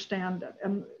understand it.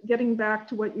 And getting back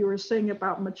to what you were saying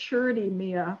about maturity,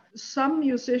 Mia, some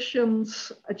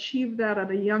musicians achieve that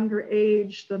at a younger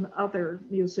age than other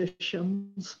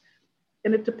musicians.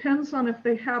 And it depends on if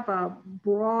they have a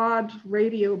broad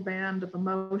radio band of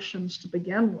emotions to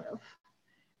begin with,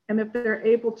 and if they're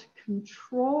able to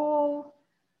control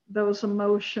those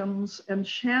emotions and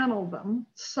channel them.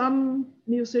 Some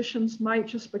musicians might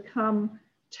just become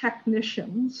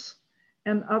technicians,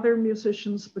 and other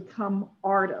musicians become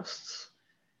artists.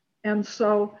 And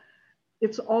so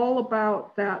it's all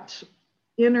about that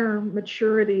inner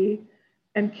maturity,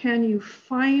 and can you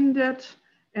find it,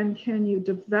 and can you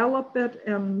develop it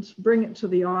and bring it to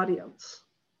the audience?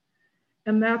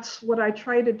 And that's what I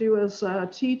try to do as a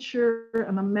teacher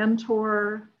and a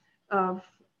mentor of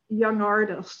young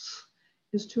artists,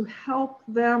 is to help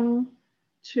them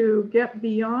to get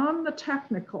beyond the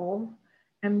technical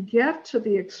and get to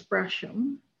the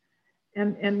expression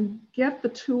and get the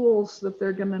tools that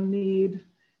they're going to need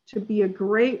to be a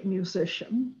great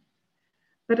musician.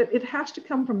 But it has to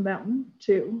come from them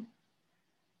too.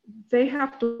 They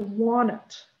have to want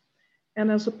it.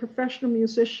 And as a professional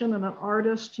musician and an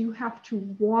artist, you have to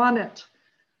want it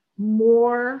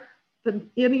more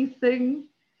than anything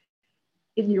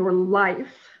in your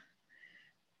life.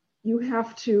 You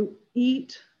have to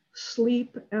eat,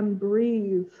 sleep, and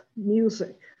breathe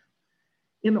music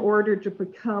in order to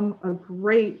become a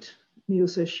great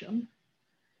musician.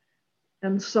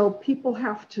 And so people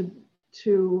have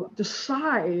to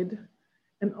decide,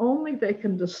 and only they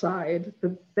can decide,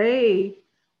 that they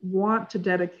want to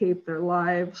dedicate their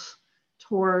lives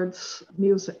towards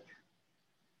music.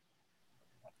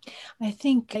 I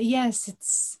think, yes,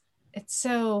 it's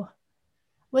so,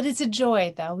 well, it's a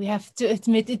joy, though. We have to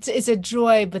admit it's a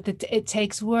joy, but it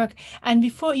takes work. And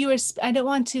before you were, I don't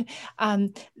want to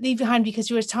leave behind, because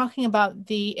you were talking about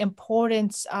the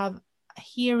importance of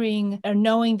hearing or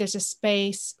knowing there's a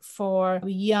space for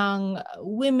young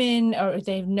women, or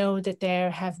they know that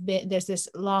there's this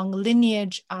long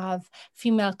lineage of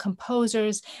female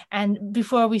composers. And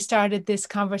before we started this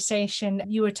conversation,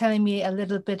 you were telling me a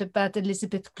little bit about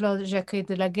Elisabeth Claude Jacques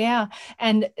de la Guerre,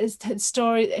 and the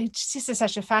story. It's just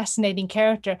such a fascinating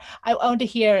character. I want to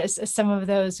hear some of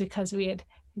those, because we had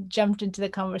jumped into the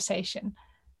conversation.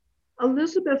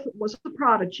 Elizabeth was a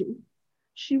prodigy.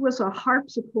 She was a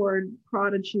harpsichord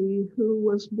prodigy who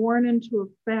was born into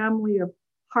a family of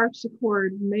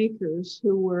harpsichord makers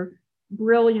who were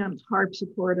brilliant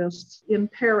harpsichordists in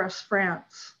Paris,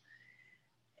 France.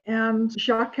 And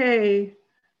Jacquet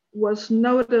was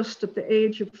noticed at the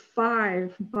age of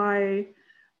 5 by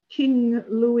King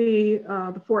Louis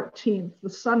XIV, the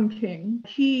Sun King.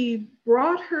 He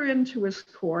brought her into his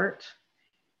court.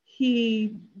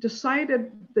 He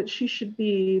decided that she should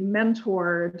be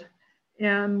mentored,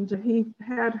 and he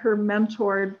had her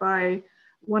mentored by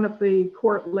one of the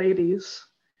court ladies.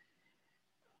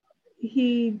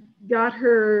 He got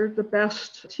her the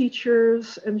best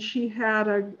teachers, and she had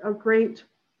a great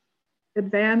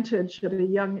advantage at a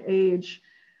young age,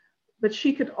 but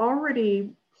she could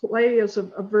already play as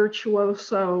a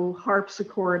virtuoso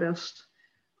harpsichordist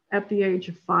at the age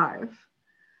of 5.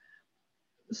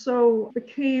 So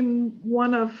became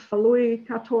one of Louis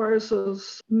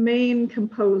XIV's main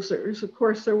composers. Of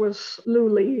course, there was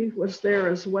Lully was there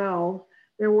as well.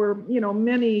 There were,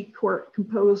 many court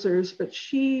composers, but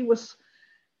she was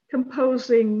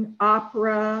composing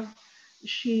opera.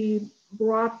 She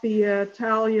brought the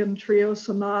Italian trio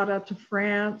sonata to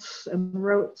France and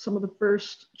wrote some of the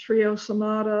first trio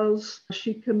sonatas.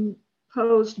 She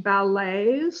composed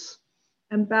ballets,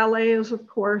 and ballet is, of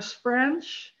course,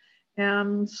 French.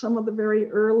 And some of the very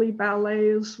early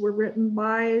ballets were written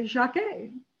by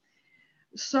Jacquet.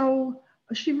 So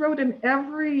she wrote in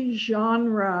every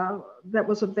genre that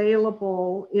was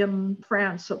available in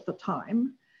France at the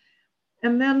time.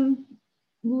 And then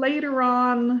later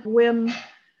on, when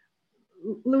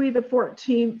Louis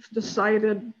XIV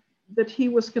decided that he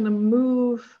was going to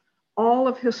move all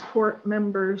of his court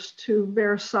members to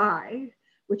Versailles,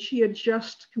 which he had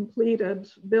just completed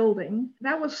building.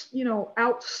 That was,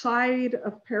 outside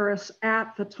of Paris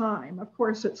at the time. Of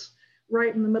course, it's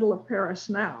right in the middle of Paris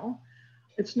now.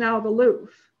 It's now the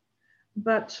Louvre.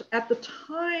 But at the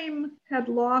time, had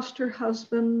lost her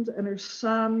husband and her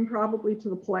son, probably to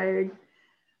the plague.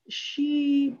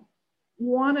 She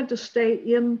wanted to stay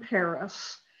in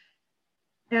Paris.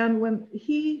 And when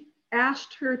he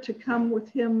asked her to come with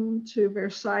him to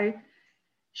Versailles,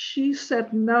 she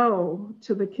said no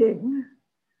to the king,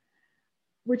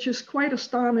 which is quite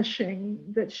astonishing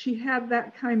that she had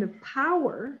that kind of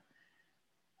power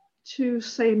to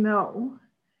say no,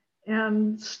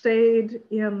 and stayed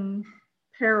in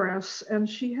Paris. And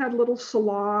she had little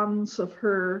salons of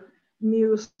her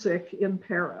music in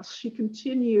Paris. She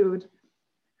continued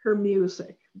her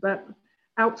music, but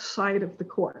outside of the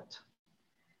court.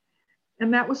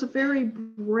 And that was a very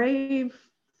brave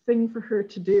thing for her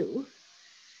to do.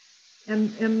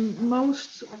 And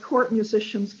most court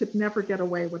musicians could never get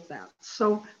away with that.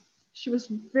 So she was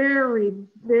very,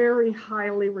 very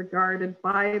highly regarded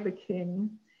by the king.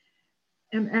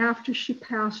 And after she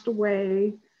passed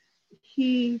away,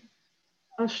 he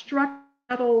struck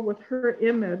a medal with her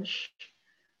image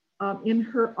in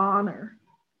her honor.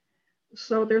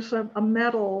 So there's a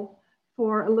medal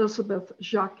for Elizabeth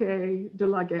Jacquet de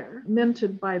la Guerre,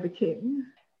 minted by the king.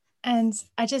 And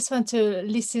I just want to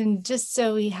listen, just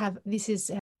so we have, this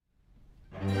is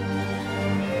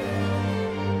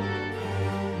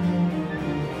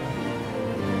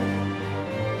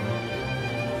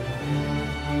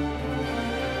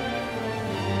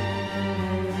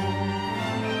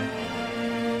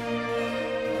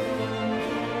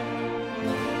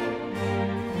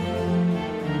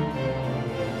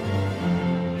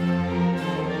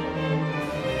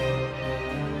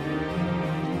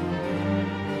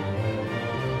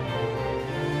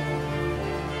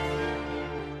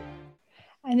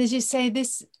and as you say,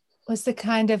 this was the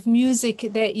kind of music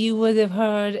that you would have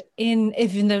heard in,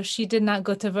 even though she did not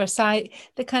go to Versailles,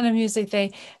 the kind of music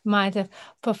they might have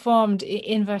performed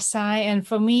in Versailles. And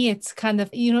for me, it's kind of,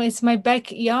 it's my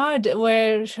backyard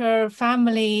where her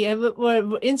family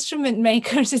were instrument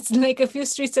makers. It's like a few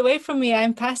streets away from me.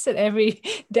 I'm past it every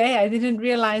day. I didn't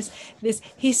realize this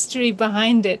history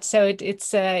behind it. So it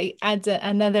adds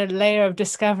another layer of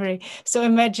discovery. So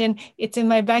imagine it's in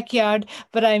my backyard,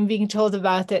 but I'm being told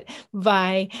about it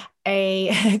by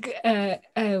a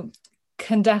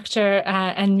conductor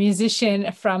and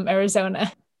musician from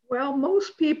Arizona. Well,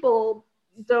 most people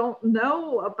don't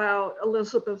know about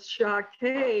Elizabeth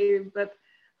Jacquet, but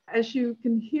as you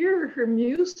can hear, her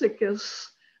music is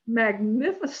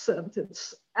magnificent.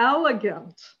 It's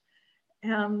elegant.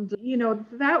 And,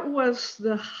 that was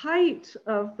the height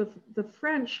of the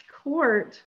French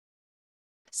court.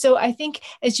 So I think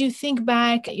as you think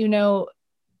back,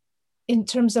 in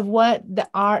terms of what the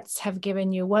arts have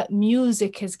given you, what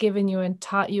music has given you and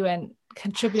taught you and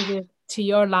contributed to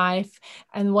your life,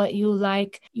 and what you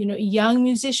like, young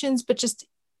musicians, but just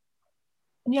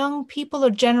young people or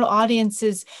general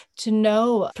audiences to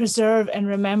know, preserve, and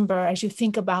remember as you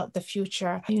think about the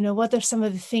future? What are some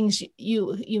of the things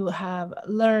you have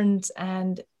learned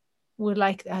and would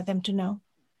like them to know?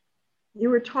 You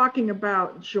were talking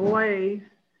about joy,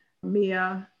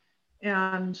 Mia,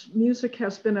 and music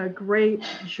has been a great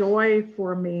joy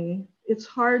for me. It's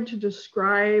hard to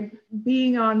describe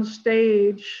being on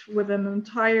stage with an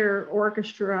entire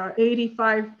orchestra.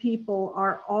 85 people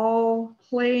are all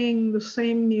playing the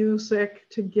same music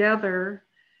together.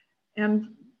 And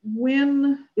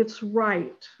when it's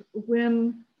right,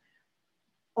 when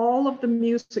all of the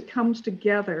music comes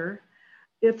together,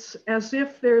 it's as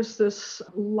if there's this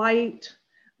light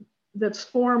that's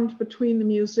formed between the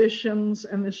musicians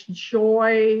and this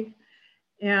joy.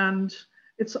 And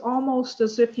it's almost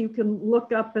as if you can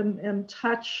look up and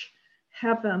touch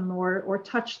heaven or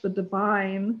touch the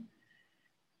divine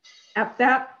at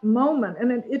that moment.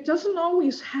 And it doesn't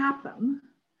always happen.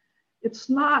 It's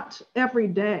not every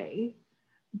day,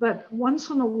 but once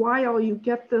in a while you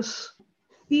get this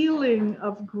feeling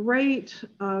of great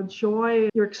joy.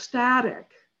 You're ecstatic,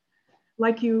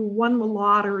 like you won the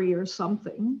lottery or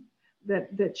something,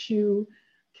 that you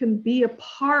can be a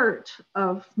part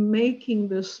of making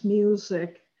this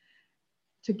music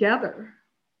together.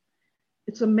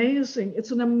 It's amazing. It's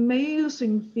an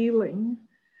amazing feeling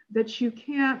that you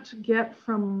can't get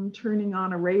from turning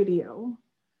on a radio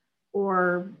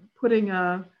or putting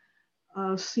a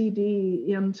CD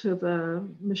into the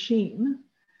machine.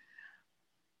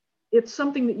 It's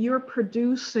something that you're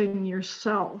producing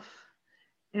yourself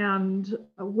and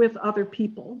with other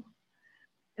people.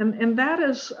 And that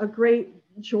is a great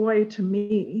joy to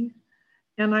me.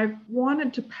 And I've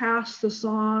wanted to pass this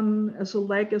on as a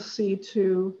legacy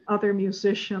to other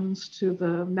musicians, to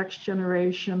the next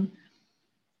generation,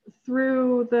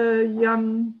 through the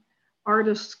young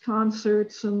artists'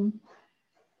 concerts and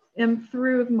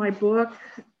through my book,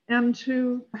 and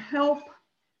to help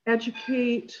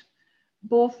educate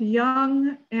both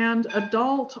young and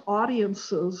adult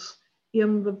audiences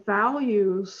in the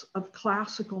values of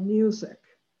classical music.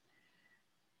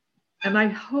 And I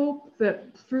hope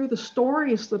that through the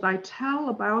stories that I tell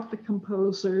about the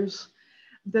composers,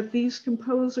 that these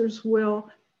composers will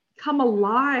come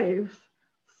alive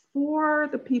for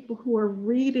the people who are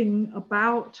reading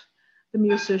about the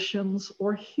musicians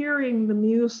or hearing the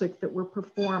music that we're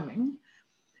performing.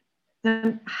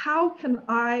 And how can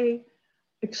I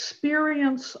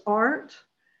experience art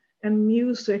and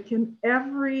music in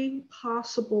every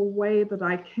possible way that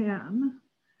I can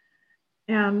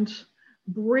and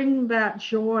bring that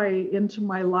joy into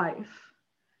my life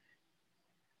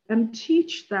and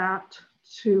teach that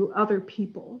to other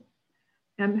people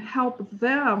and help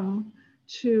them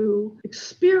to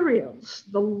experience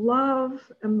the love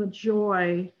and the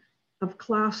joy of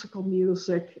classical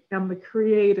music and the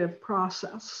creative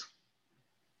process.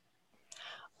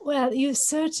 Well, you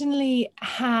certainly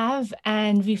have,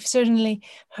 and we've certainly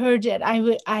heard it.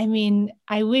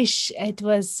 I wish it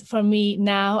was for me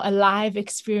now a live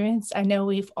experience. I know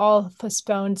we've all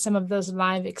postponed some of those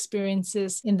live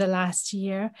experiences in the last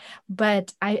year,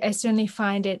 but I certainly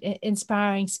find it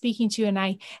inspiring speaking to you, and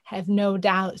I have no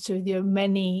doubt through the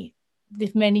many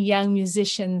young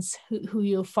musicians who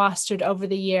you fostered over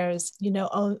the years,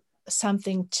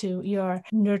 something to your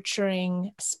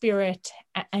nurturing spirit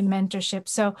and mentorship.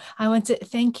 So I want to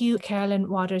thank you, Carolyn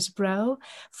Waters-Broe,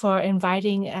 for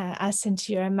inviting us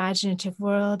into your imaginative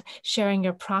world, sharing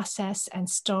your process and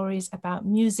stories about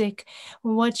music,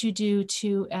 what you do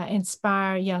to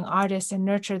inspire young artists and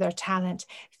nurture their talent.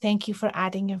 Thank you for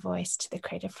adding your voice to the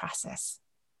creative process.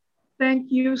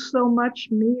 Thank you so much,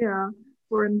 Mia,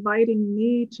 for inviting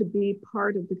me to be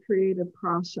part of the creative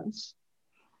process.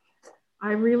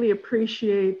 I really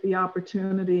appreciate the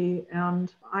opportunity,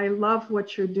 and I love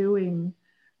what you're doing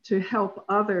to help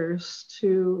others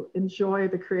to enjoy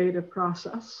the creative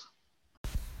process.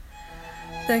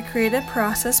 The Creative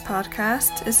Process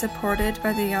podcast is supported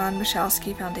by the Jan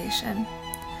Michalski Foundation.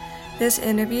 This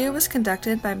interview was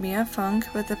conducted by Mia Funk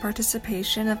with the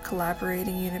participation of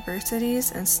collaborating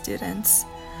universities and students.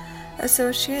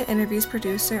 Associate interviews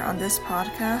producer on this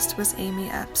podcast was Amy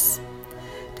Epps.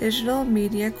 Digital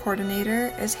media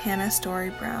coordinator is Hannah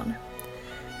Story Brown.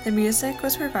 The music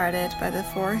was provided by the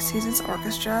Four Seasons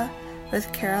Orchestra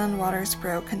with Carolyn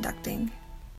Waters-Broe conducting.